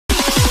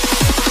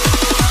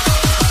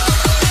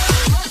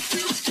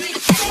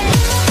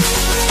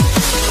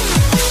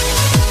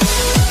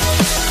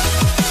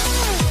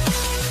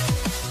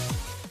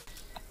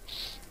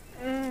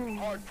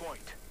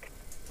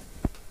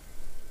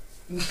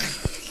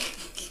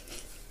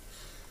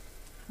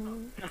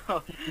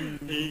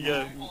Here you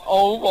go.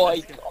 Oh my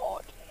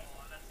god.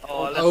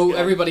 Oh,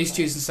 everybody's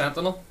choosing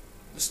Sentinel.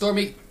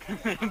 Stormy.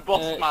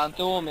 Boss man.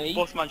 Stormy.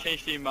 Boss man,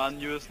 change team, man.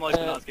 You were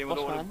sniping that game. I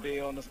don't Boss want to man. be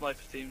on the sniper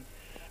team.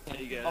 There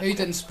you go. Who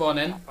didn't spawn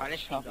in?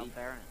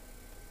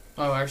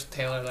 Oh, there's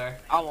Taylor there.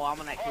 Oh, well, I'm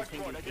an actual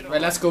pingu.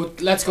 Right, let's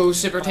go,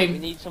 super Right, we team.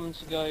 need someone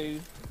to go.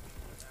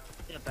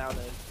 About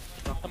it.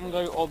 Someone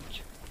go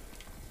obj.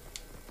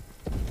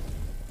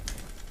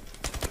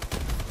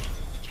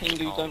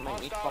 Pingu, don't make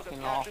me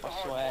fucking laugh, I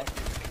swear.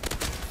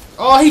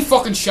 Oh, he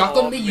fucking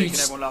shotgunned me, making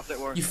everyone laugh at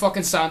work. you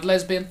fucking sand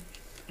lesbian.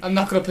 I'm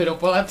not gonna put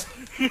up with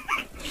it.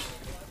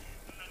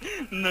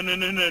 No.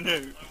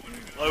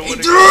 I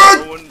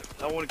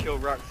want to kill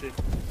Raxi.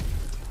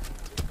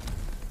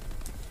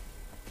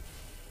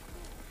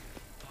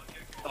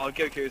 Oh,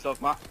 go kill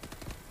yourself, Matt.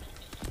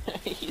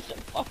 He's a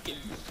fucking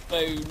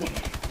spoon.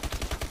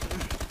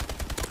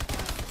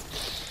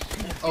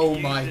 Oh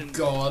my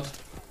god.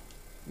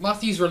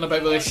 Matthew's running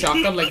about with a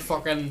shotgun like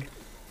fucking,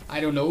 I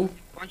don't know,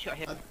 One shot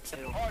hit.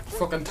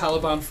 fucking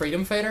Taliban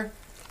freedom fighter.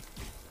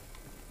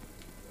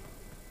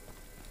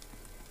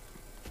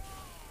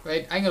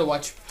 Right, I'm gonna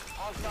watch.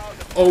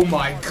 Oh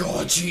my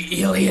god,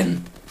 you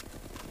alien!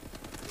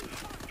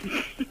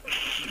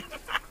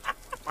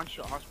 One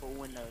shot hospital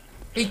window.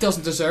 He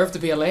doesn't deserve to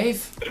be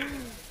alive.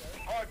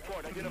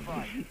 Hardpoint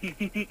identified.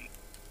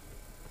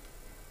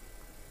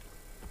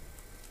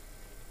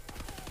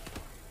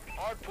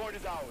 Hardpoint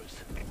is ours.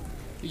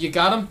 You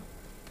got him?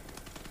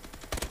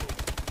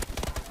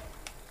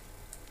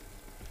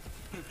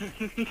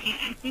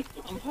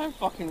 I'm playing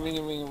fucking Ring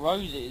of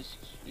Roses.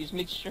 He's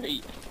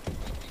mid-street.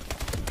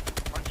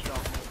 One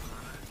shot.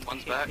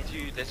 One's back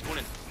to this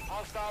morning.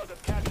 Hostiles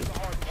have captured the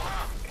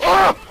hardpoint.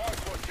 Oh!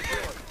 Hardpoint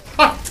secured.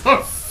 What the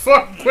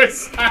fuck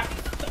was that?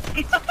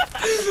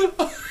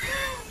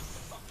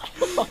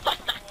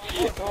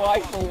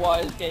 Rifle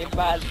wire's getting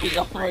bad because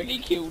I've already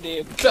killed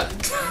him.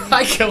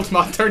 I killed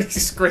Matt and he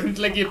screamed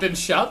like he'd been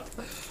shot.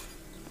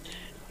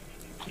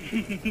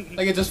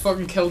 Like he just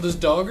fucking killed his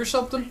dog or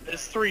something.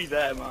 There's 3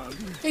 there, man.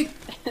 Hey,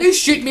 who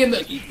shoot me in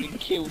Like the... he's been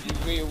killed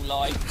in real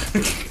life.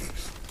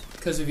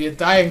 Because if you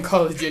die in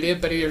Call of Duty, a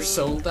bit of your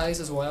soul dies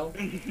as well.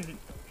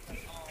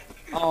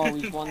 Oh,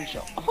 he's one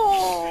shot.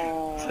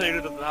 Oh.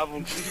 Taylor doesn't have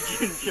one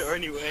ginger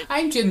anyway.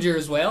 I'm ginger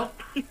as well.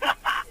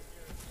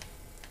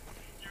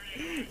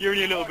 You're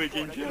only a little bit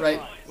ginger.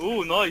 Right,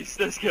 Oh, nice.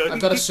 Let's go.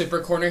 I've got a super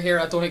corner here.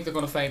 I don't think they're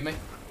gonna fight me.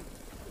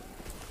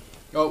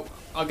 Oh,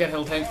 I'll get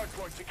hill time.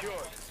 Hardpoint secured.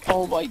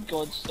 Oh my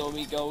god,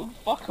 Stormy Gold.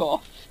 Fuck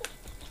off.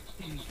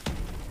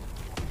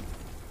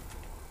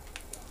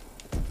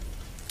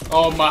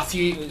 Oh,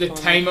 Matthew, the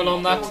timing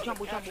on that.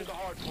 Captured the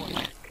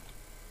hardpoint.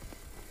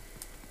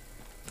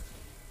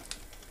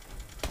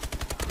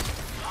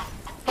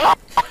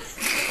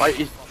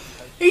 Right,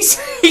 He's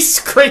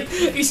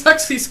He's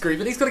actually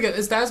screaming. He's gonna get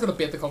his dad's gonna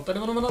beat the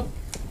company in a minute.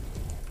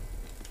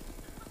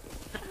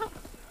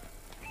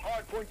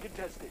 Hardpoint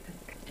contested.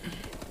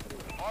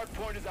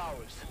 Hardpoint is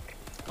ours.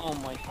 Oh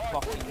my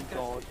fucking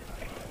god.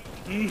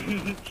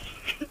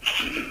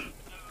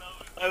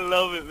 I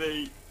love it,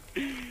 mate.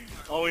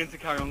 I want him to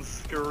carry on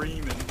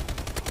screaming.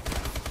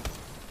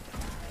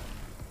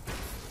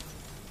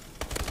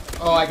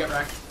 Oh, I got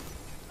wrecked.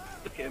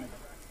 Look at him.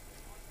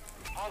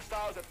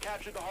 Hostiles have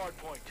captured the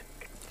hardpoint.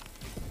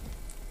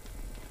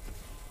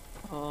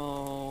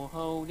 Oh,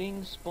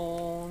 holding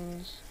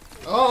spawns.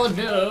 Oh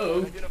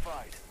no.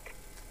 Identified.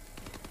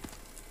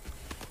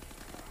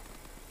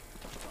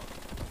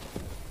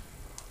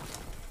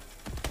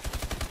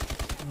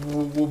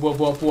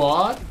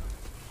 What?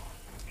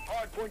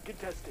 Hardpoint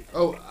contested.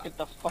 Oh, Get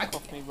the fuck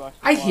off me, rifle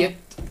I wire.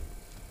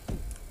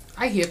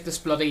 hate this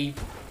bloody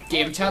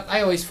game chat.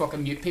 I always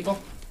fucking mute people.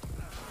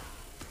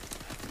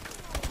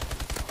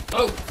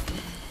 Oh.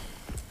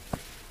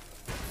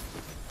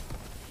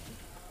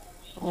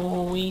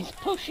 Oh, he's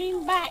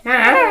pushing back.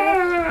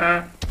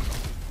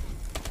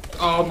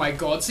 Oh my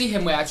god, see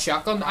him with that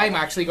shotgun? I'm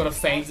actually gonna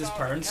find his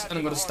parents and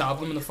I'm gonna stab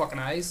them in the fucking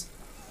eyes.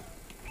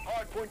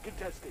 Hardpoint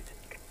contested.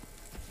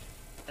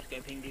 Let's go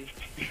pingu.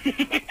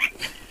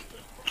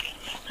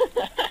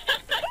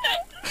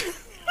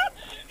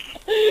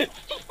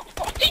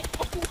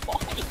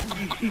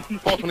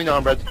 Fuck me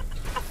now, Brad.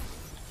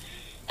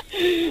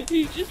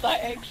 He's just like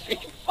extra.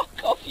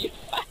 Fuck off, you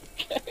fat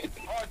goat.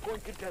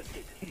 Hardpoint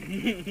contested.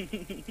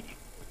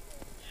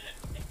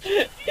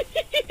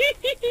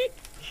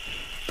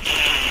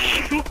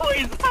 What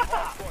is that?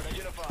 Hardpoint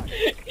identified.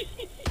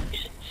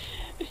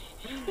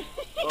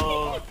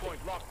 Oh,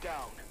 Hardpoint locked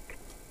down.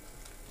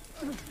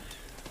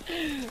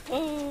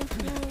 Oh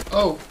god.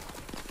 Oh,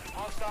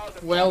 Hostiles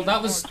have well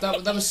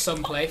captured that was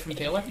some play from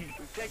Taylor.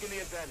 We've taken the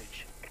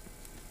advantage.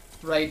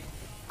 Right.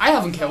 I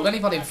haven't killed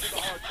anybody. Captured the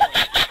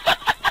hardpoint.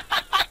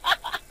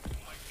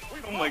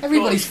 oh my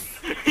Everybody's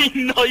god.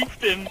 He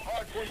knifed him.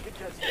 Hardpoint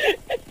contested.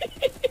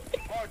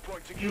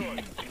 Hardpoint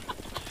secured.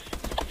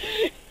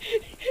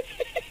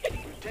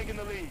 We've taken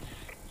the lead.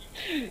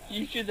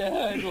 You should have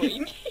heard what he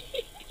did.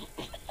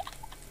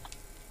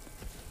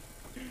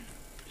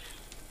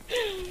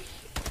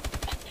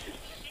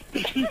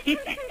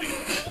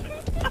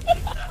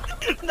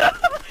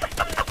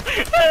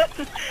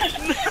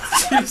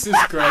 Jesus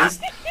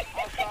Christ.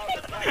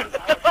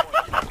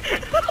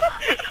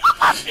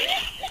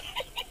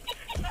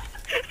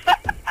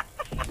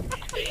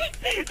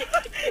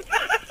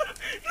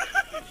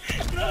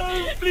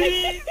 No,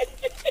 please.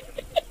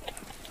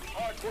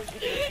 Hardpoint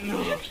secured. No.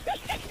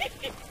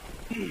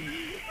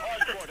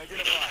 Hardpoint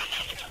identified.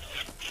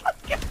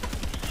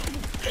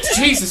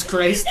 Jesus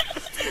Christ.